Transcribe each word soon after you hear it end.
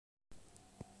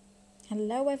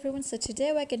Hello everyone, so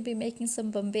today we're going to be making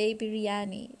some Bombay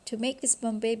Biryani. To make this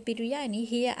Bombay Biryani,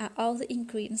 here are all the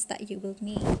ingredients that you will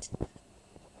need.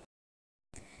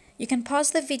 You can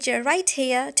pause the video right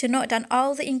here to note down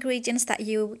all the ingredients that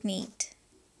you need.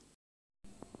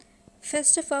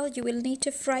 First of all, you will need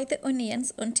to fry the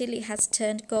onions until it has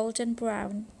turned golden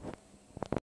brown.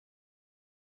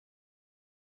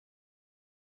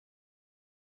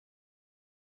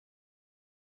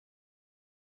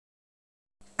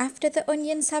 After the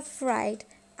onions have fried,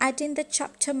 add in the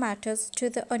chopped tomatoes to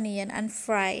the onion and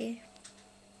fry.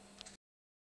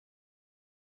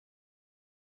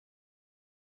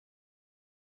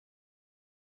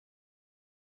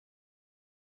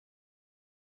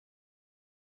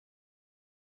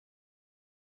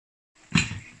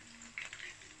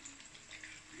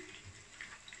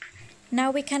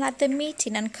 Now we can add the meat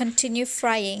in and continue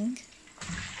frying.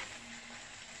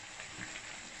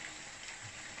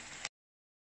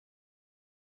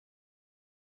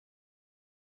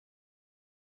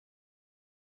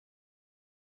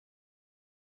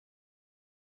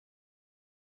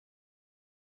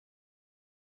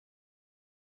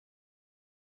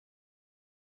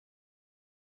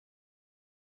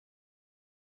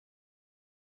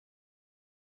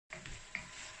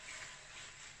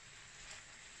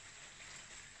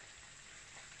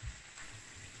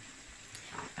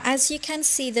 As you can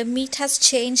see, the meat has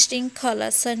changed in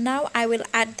color, so now I will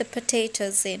add the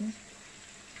potatoes in.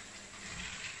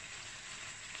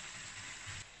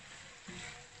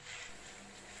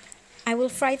 I will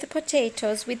fry the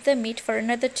potatoes with the meat for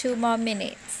another 2 more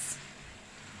minutes.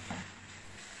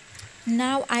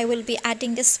 Now I will be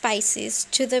adding the spices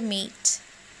to the meat.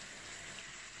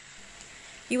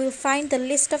 You will find the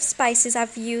list of spices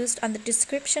I've used on the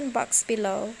description box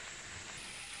below.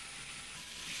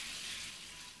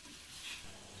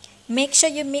 Make sure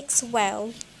you mix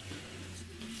well.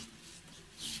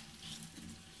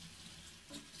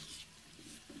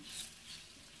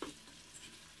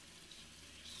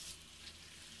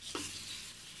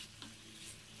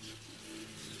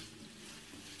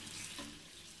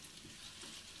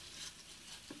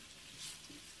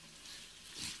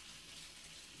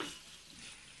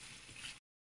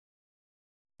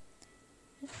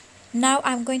 Now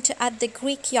I'm going to add the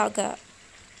Greek yogurt.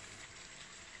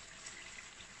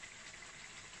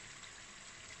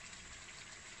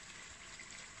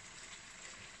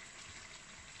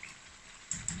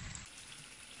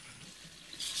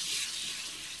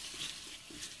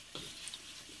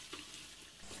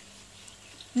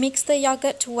 Mix the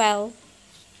yogurt well.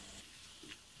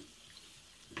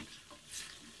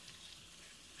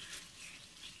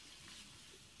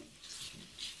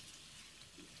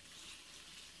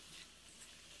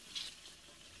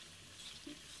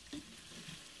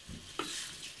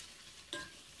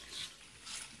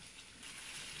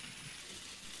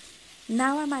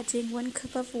 Now I'm adding 1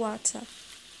 cup of water.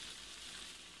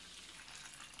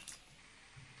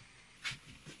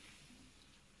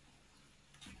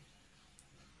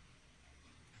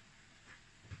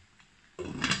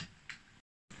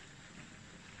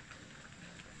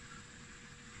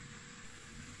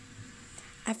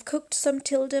 I've cooked some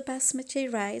Tilda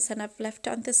basmati rice and I've left it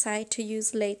on the side to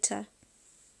use later.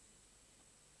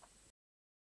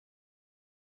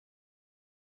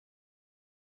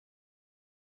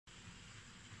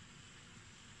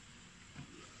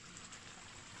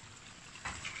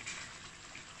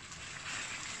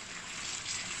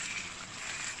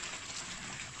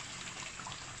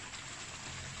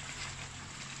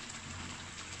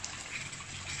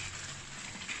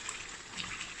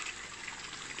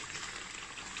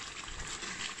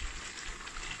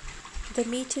 The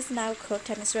meat is now cooked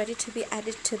and is ready to be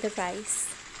added to the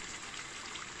rice.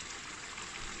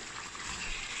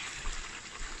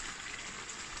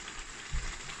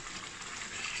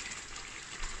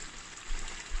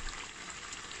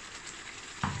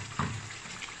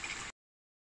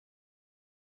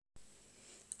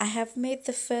 I have made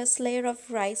the first layer of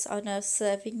rice on a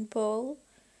serving bowl.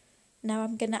 Now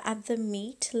I'm going to add the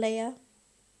meat layer.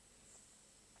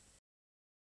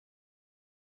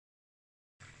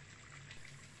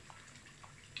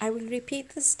 I will repeat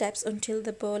the steps until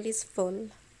the bowl is full.